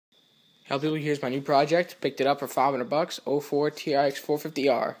Hello people, here's my new project. Picked it up for $500. 04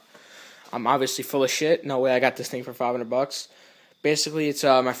 trx450r. I'm obviously full of shit. No way I got this thing for $500. Basically, it's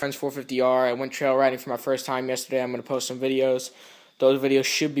my friend's 450r. I went trail riding for my first time yesterday. I'm going to post some videos. Those videos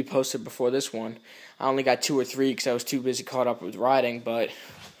should be posted before this one. I only got 2 or 3 because I was too busy caught up with riding, but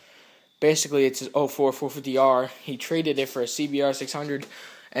basically it's his 04 450r. He traded it for a CBR 600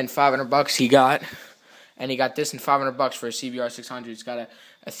 and $500 he got. And he got this in $500 for a CBR 600. It's got a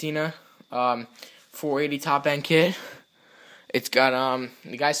Athena 480 top end kit. It's got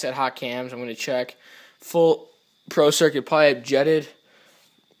the guy said hot cams. I'm gonna check. Full pro circuit pipe, jetted.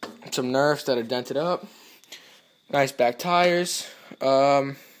 Some Nerfs that are dented up. Nice back tires.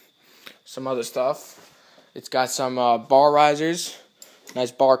 Some other stuff. It's got some bar risers.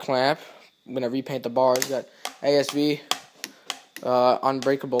 Nice bar clamp. I'm gonna repaint the bars. Got ASV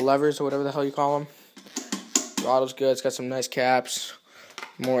unbreakable levers or whatever the hell you call them. Throttle's good. It's got some nice caps.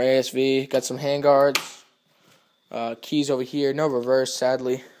 More ASV. Got some handguards. Keys over here. No reverse,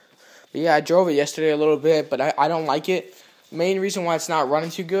 sadly. But yeah, I drove it yesterday a little bit, but I don't like it. Main reason why it's not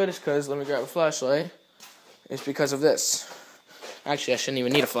running too good is because, let me grab a flashlight, it's because of this. Actually, I shouldn't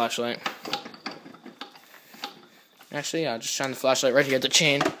even need a flashlight. Actually, yeah, I'll just shine the flashlight right here at the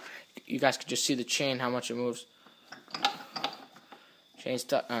chain. You guys can just see the chain, how much it moves. Chain's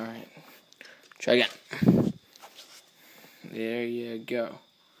stuck. Alright. Try again. There you go.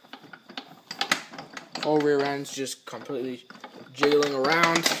 Whole rear end's just completely jiggling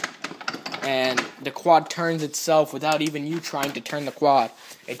around, and the quad turns itself without even you trying to turn the quad.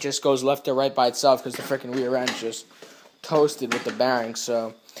 It just goes left or right by itself because the freaking rear end's just toasted with the bearings.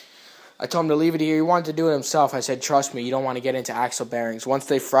 So I told him to leave it here. He wanted to do it himself. I said, trust me, you don't want to get into axle bearings. Once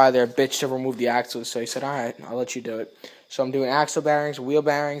they fry, they're a bitch to remove the axles. So he said, alright, I'll let you do it. So I'm doing axle bearings, wheel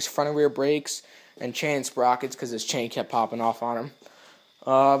bearings, front and rear brakes, and chain sprockets because this chain kept popping off on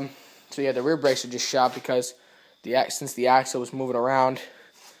him. So yeah, the rear brakes are just shot because since the axle was moving around,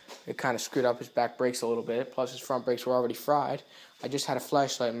 it kind of screwed up his back brakes a little bit. Plus his front brakes were already fried. I just had a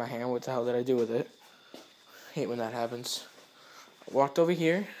flashlight in my hand. What the hell did I do with it? Hate when that happens. I walked over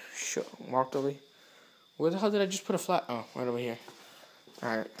here. Where the hell did I just put a flat? Oh, right over here.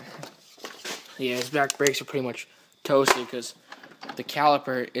 Alright. Yeah, his back brakes are pretty much toasted because the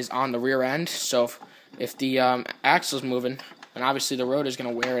caliper is on the rear end. So if the axle's moving, and obviously the rotor is going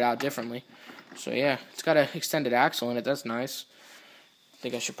to wear it out differently. So yeah, it's got an extended axle in it. That's nice. I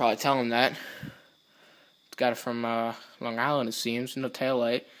think I should probably tell him that. It's got it from Long Island, it seems. No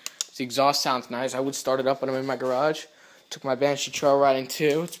taillight. The exhaust sounds nice. I would start it up when I'm in my garage. Took my Banshee trail riding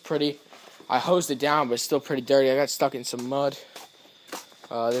too. It's pretty. I hosed it down, but it's still pretty dirty. I got stuck in some mud.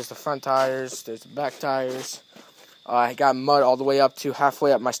 There's the front tires. There's the back tires. I got mud all the way up to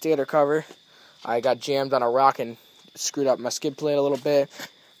halfway up my stator cover. I got jammed on a rock and screwed up my skid plate a little bit.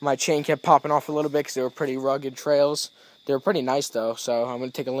 My chain kept popping off a little bit because they were pretty rugged trails. They were pretty nice though, so I'm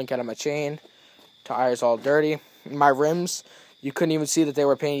going to take a link out of my chain. Tires all dirty. My rims, you couldn't even see that they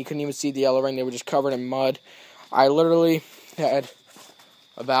were painted. You couldn't even see the yellow ring. They were just covered in mud. I literally had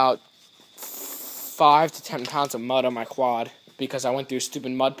about 5 to 10 pounds of mud on my quad because I went through a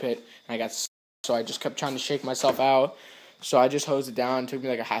stupid mud pit and I got stuck. So I just kept trying to shake myself out. So I just hosed it down. It took me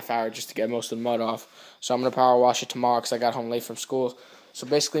like a half hour just to get most of the mud off. So I'm going to power wash it tomorrow because I got home late from school. So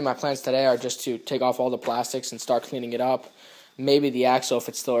basically my plans today are just to take off all the plastics and start cleaning it up. Maybe the axle if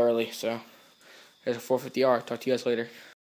it's still early. So here's a 450R. Talk to you guys later.